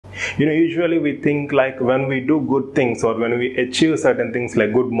Usually we think like when we do good things or when we achieve certain things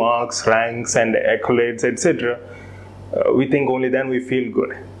like good marks, ranks and accolades, etc., we think only then we feel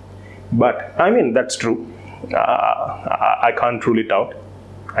good. But that's true. I can't rule it out,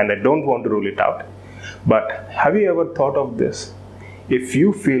 and I don't want to rule it out. But have you ever thought of this? If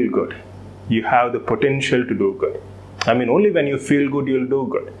you feel good, you have the potential to do good. Only when you feel good, you'll do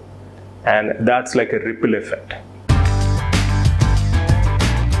good. And that's like a ripple effect.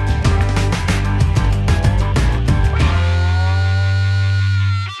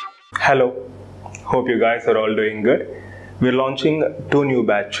 Hello, hope you guys are all doing good. We're launching 2 new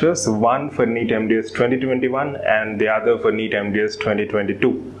batches, one for NEET MDS 2021 and the other for NEET MDS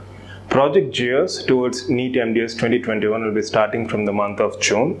 2022. Project Zeus towards NEET MDS 2021 will be starting from the month of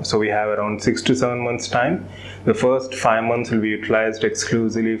June. So we have around 6 to 7 months time. The first 5 months will be utilized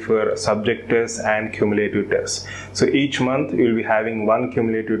exclusively for subject tests and cumulative tests. So each month you will be having one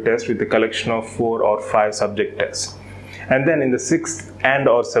cumulative test with a collection of 4 or 5 subject tests. And then in the 6th and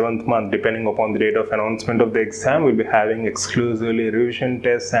or 7th month, depending upon the date of announcement of the exam, we'll be having exclusively revision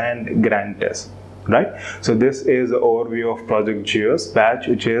tests and grand tests, right? So this is the overview of Project Zeus batch,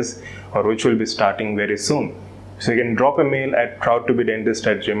 which will be starting very soon. So you can drop a mail at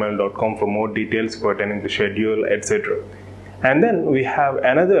proudtobedentist@gmail.com for more details pertaining to schedule, etc. And then we have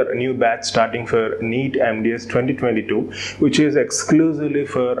another new batch starting for NEET MDS 2022, which is exclusively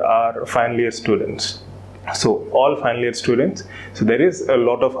for our final year students. So all final year students, so there is a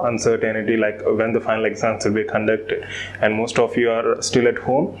lot of uncertainty like when the final exams will be conducted, and most of you are still at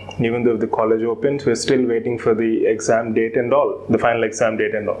home. Even though the college opens, we're still waiting for the exam date and all, the final exam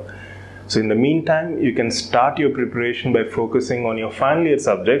date and all. So in the meantime, you can start your preparation by focusing on your final year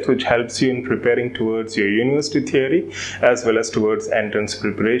subjects, which helps you in preparing towards your university theory as well as towards entrance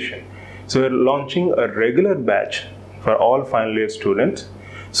preparation. So we're launching a regular batch for all final year students.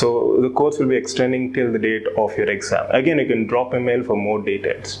 So the course will be extending till the date of your exam. Again, you can drop a mail for more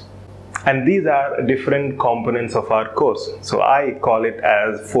details. And these are different components of our course. So I call it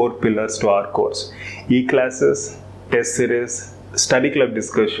as 4 pillars to our course: e-classes, test series, study club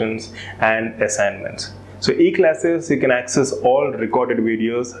discussions, and assignments. So e-classes, you can access all recorded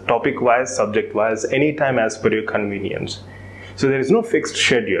videos, topic-wise, subject-wise, anytime as per your convenience. So there is no fixed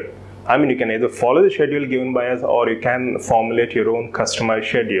schedule. You can either follow the schedule given by us, or you can formulate your own customized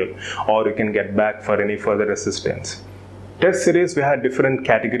schedule, or you can get back for any further assistance. Test series, we have different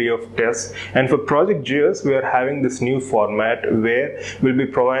category of tests, and for Project Zeus, we are having this new format where we'll be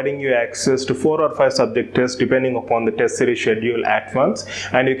providing you access to 4 or 5 subject tests depending upon the test series schedule at once,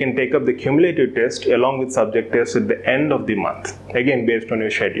 and you can take up the cumulative test along with subject tests at the end of the month, again based on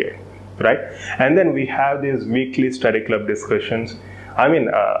your schedule, right? And then we have these weekly study club discussions.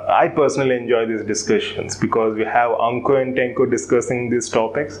 I personally enjoy these discussions because we have Anko and Tenko discussing these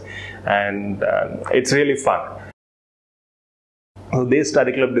topics, and it's really fun. So this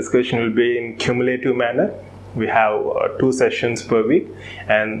study club discussion will be in cumulative manner. We have 2 sessions per week,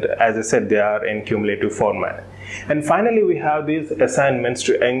 and as I said, they are in cumulative format. And finally, we have these assignments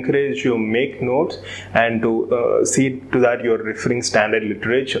to encourage you to make notes and to see to that you're referring standard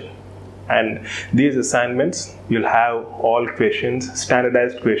literature. And these assignments, you'll have all questions,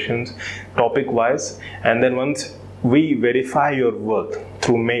 standardized questions, topic-wise. And then once we verify your work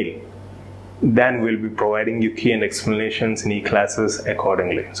through mail, then we'll be providing you key and explanations in e-classes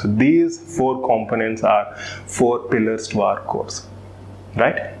accordingly. So these 4 components are 4 pillars to our course,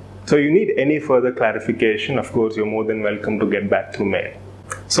 right? So you need any further clarification, of course, you're more than welcome to get back through mail.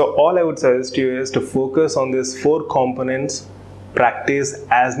 So all I would suggest to you is to focus on these 4 components, practice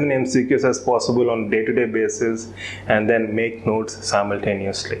as many MCQs as possible on a day-to-day basis, and then make notes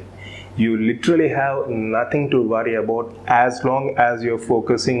simultaneously. You literally have nothing to worry about as long as you're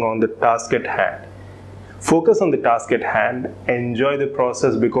focusing on the task at hand. Focus on the task at hand, enjoy the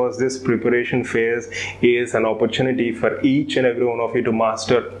process, because this preparation phase is an opportunity for each and every one of you to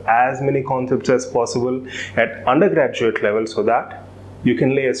master as many concepts as possible at undergraduate level so that you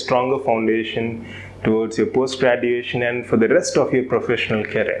can lay a stronger foundation towards your post-graduation and for the rest of your professional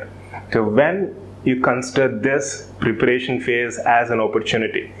career. So when you consider this preparation phase as an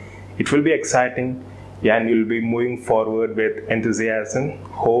opportunity, it will be exciting, and you'll be moving forward with enthusiasm,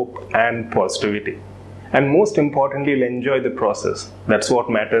 hope, and positivity. And most importantly, you'll enjoy the process. That's what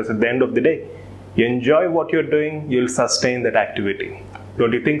matters at the end of the day. You enjoy what you're doing, you'll sustain that activity.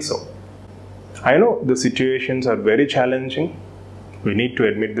 Don't you think so? I know the situations are very challenging. We need to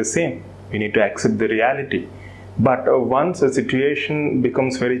admit the same. We need to accept the reality. But once a situation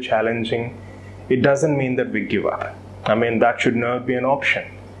becomes very challenging, it doesn't mean that we give up. That should not be an option.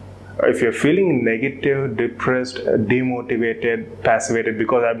 If you're feeling negative, depressed, demotivated, passivated,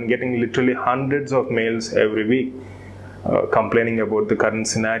 because I've been getting literally hundreds of mails every week complaining about the current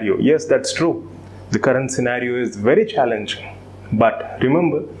scenario. Yes, that's true. The current scenario is very challenging. But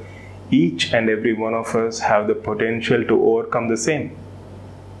remember, each and every one of us have the potential to overcome the same.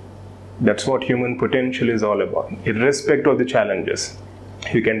 That's what human potential is all about. Irrespective of the challenges,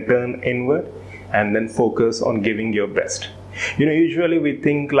 you can turn inward and then focus on giving your best. Usually we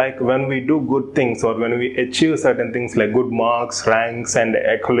think like when we do good things or when we achieve certain things like good marks, ranks and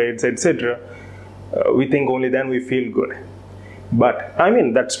accolades, etc., we think only then we feel good. But I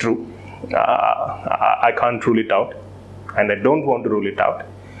mean, that's true. I can't rule it out and I don't want to rule it out.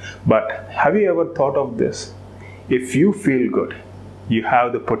 But have you ever thought of this? If you feel good, you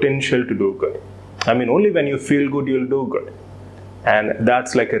have the potential to do good. I mean, only when you feel good, you'll do good. And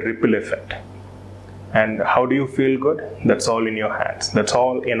that's like a ripple effect. And how do you feel good? That's all in your hands. That's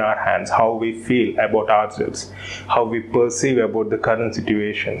all in our hands. How we feel about ourselves, how we perceive about the current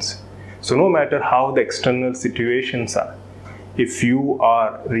situations. So no matter how the external situations are, if you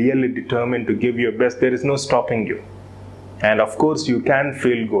are really determined to give your best, there is no stopping you. And of course, you can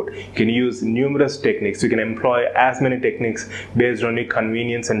feel good. You can use numerous techniques. You can employ as many techniques based on your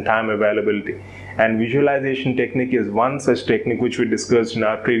convenience and time availability. And visualization technique is one such technique which we discussed in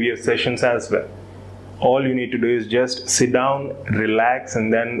our previous sessions as well. All you need to do is just sit down, relax,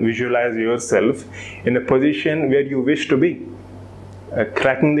 and then visualize yourself in a position where you wish to be.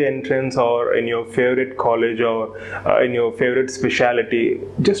 Cracking the entrance or in your favorite college or in your favorite specialty.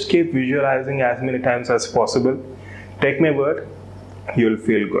 Just keep visualizing as many times as possible. Take my word, you'll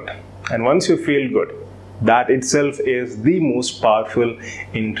feel good. And once you feel good, that itself is the most powerful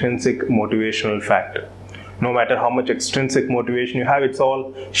intrinsic motivational factor. No matter how much extrinsic motivation you have, it's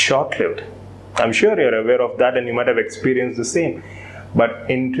all short-lived. I'm sure you're aware of that and you might have experienced the same. But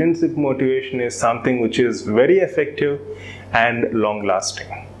intrinsic motivation is something which is very effective and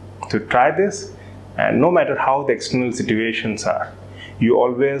long-lasting. So try this, and no matter how the external situations are, you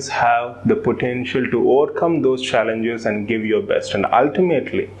always have the potential to overcome those challenges and give your best. And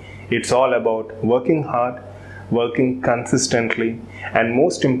ultimately, it's all about working hard, working consistently, and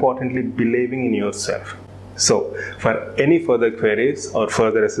most importantly, believing in yourself. So, for any further queries or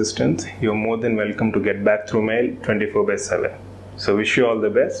further assistance, you're more than welcome to get back through mail 24/7. So, wish you all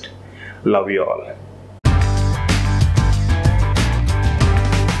the best. Love you all.